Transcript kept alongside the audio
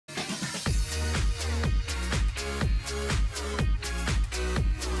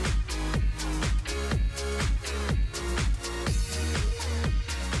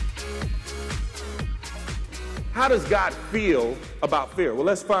How does God feel about fear? Well,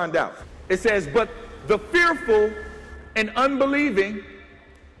 let's find out. It says, but the fearful and unbelieving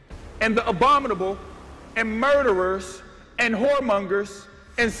and the abominable and murderers and whoremongers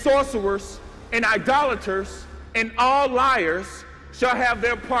and sorcerers and idolaters and all liars shall have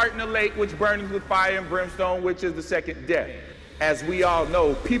their part in the lake which burns with fire and brimstone, which is the second death. As we all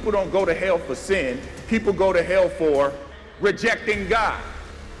know, people don't go to hell for sin. People go to hell for rejecting God.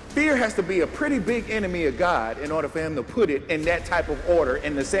 Fear has to be a pretty big enemy of God in order for him to put it in that type of order,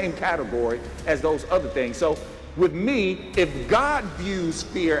 in the same category as those other things. So with me, if God views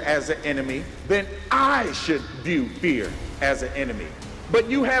fear as an enemy, then I should view fear as an enemy. But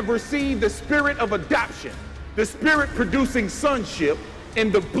you have received the spirit of adoption, the spirit producing sonship,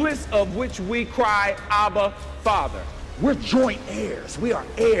 in the bliss of which we cry, Abba, Father. We're joint heirs. We are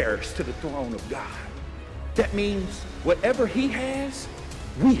heirs to the throne of God. That means whatever he has,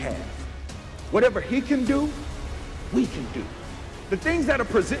 we have. Whatever he can do, we can do. The things that are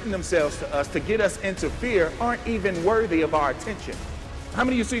presenting themselves to us to get us into fear aren't even worthy of our attention. How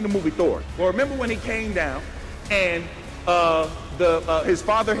many of you seen the movie Thor? Well, remember when he came down and his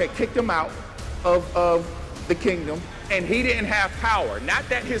father had kicked him out of the kingdom, and he didn't have power. Not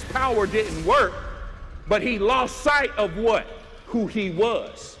that his power didn't work, but he lost sight of what? Who he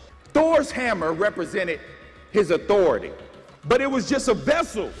was. Thor's hammer represented his authority, but it was just a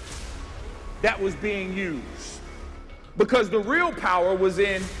vessel that was being used, because the real power was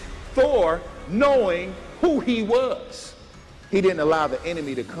in Thor knowing who he was. He didn't allow the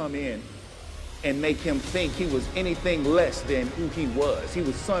enemy to come in and make him think he was anything less than who he was. He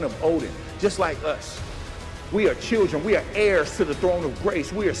was son of Odin, just like us. We are children. We are heirs to the throne of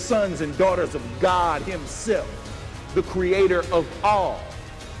grace. We are sons and daughters of God himself, the creator of all.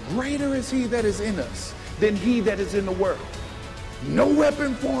 Greater is he that is in us than he that is in the world. No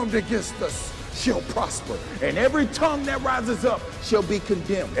weapon formed against us shall prosper, and every tongue that rises up shall be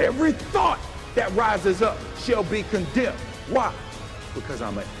condemned. Every thought that rises up shall be condemned. Why? Because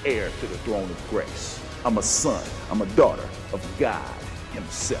I'm an heir to the throne of grace. I'm a son, I'm a daughter of God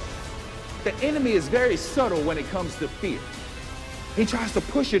himself. The enemy is very subtle when it comes to fear. He tries to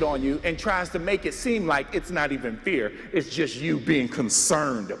push it on you and tries to make it seem like it's not even fear. It's just you being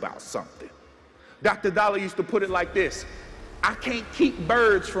concerned about something. Dr. Dollar used to put it like this: I can't keep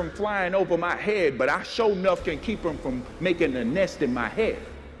birds from flying over my head, but I sure enough can keep them from making a nest in my head.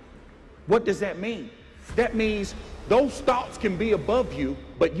 What does that mean? That means those thoughts can be above you,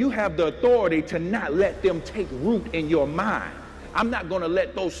 but you have the authority to not let them take root in your mind. I'm not going to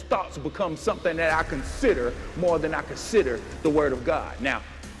let those thoughts become something that I consider more than I consider the Word of God. Now,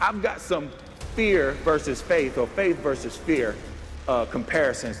 I've got some fear versus faith, or faith versus fear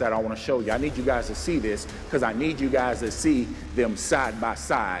comparisons that I want to show you. I need you guys to see this, because I need you guys to see them side by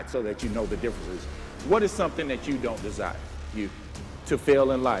side so that you know the differences. What is something that you don't desire? You to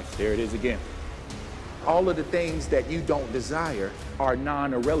fail in life. There it is again. All of the things that you don't desire are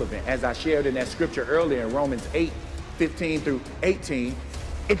non-irrelevant. As I shared in that scripture earlier in Romans 8:15 through 18,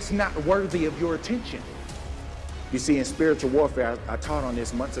 it's not worthy of your attention. You see, in spiritual warfare, I taught on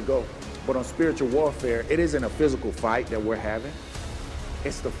this months ago, but on spiritual warfare, it isn't a physical fight that we're having.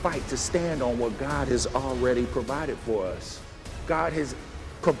 It's the fight to stand on what God has already provided for us. God has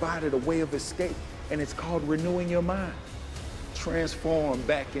provided a way of escape, and it's called renewing your mind. Transform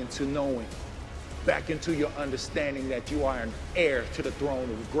back into knowing, back into your understanding that you are an heir to the throne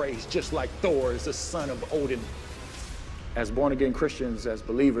of grace, just like Thor is the son of Odin. As born-again Christians, as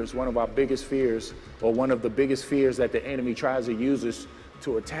believers, one of our biggest fears, or one of the biggest fears that the enemy tries to use us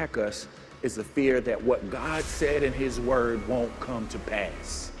to attack us, is the fear that what God said in his word won't come to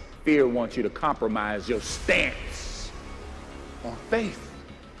pass. Fear wants you to compromise your stance on faith.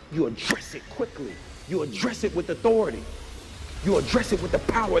 You address it quickly. You address it with authority. You address it with the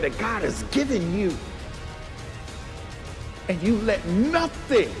power that God has given you. And you let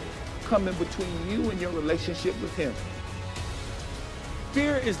nothing come in between you and your relationship with him.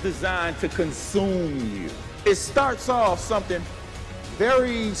 Fear is designed to consume you. It starts off something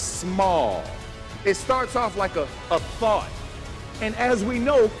very small. It starts off like a thought. And as we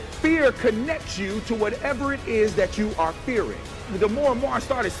know, fear connects you to whatever it is that you are fearing. The more and more I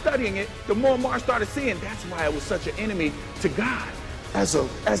started studying it, the more and more I started seeing that's why it was such an enemy to God. As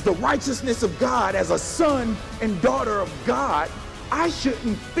the righteousness of God, as a son and daughter of God, I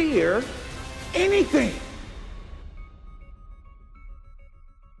shouldn't fear anything.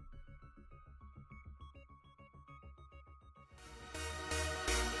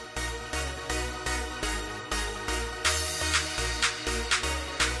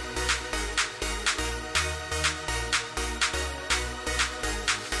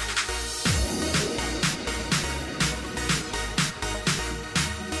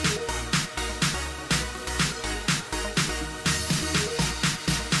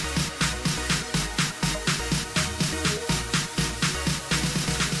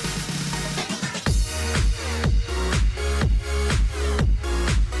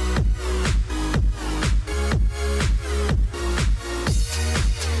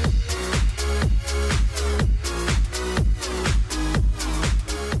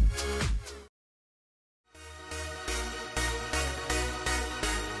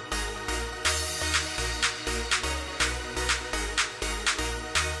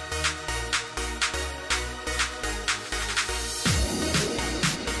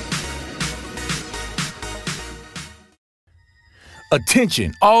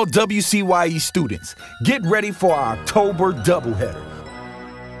 Attention, all WCYE students, get ready for our October doubleheader.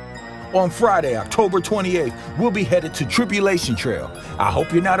 On Friday, October 28th, we'll be headed to Tribulation Trail. I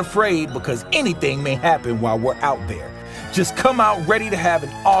hope you're not afraid because anything may happen while we're out there. Just come out ready to have an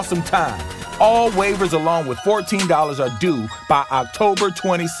awesome time. All waivers along with $14 are due by October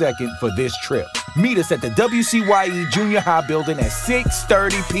 22nd for this trip. Meet us at the WCYE Junior High building at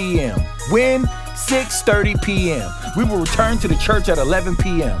 6:30 p.m. When? 6:30 p.m. We will return to the church at 11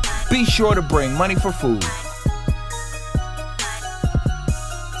 p.m. Be sure to bring money for food.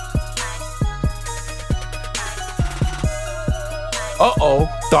 Uh-oh,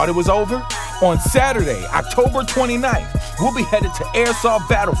 thought it was over? On Saturday, October 29th, we'll be headed to Airsoft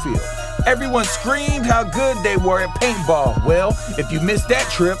Battlefield. Everyone screamed how good they were at paintball. Well, if you missed that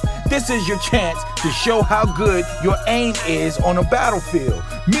trip, this is your chance to show how good your aim is on a battlefield.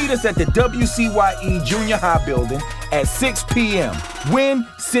 Meet us at the WCYE Junior High building at 6 p.m. When?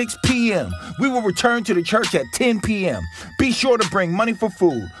 6 p.m. We will return to the church at 10 p.m. Be sure to bring money for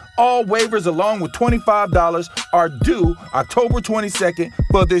food. All waivers along with $25 are due October 22nd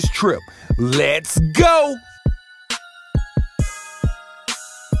for this trip. Let's go!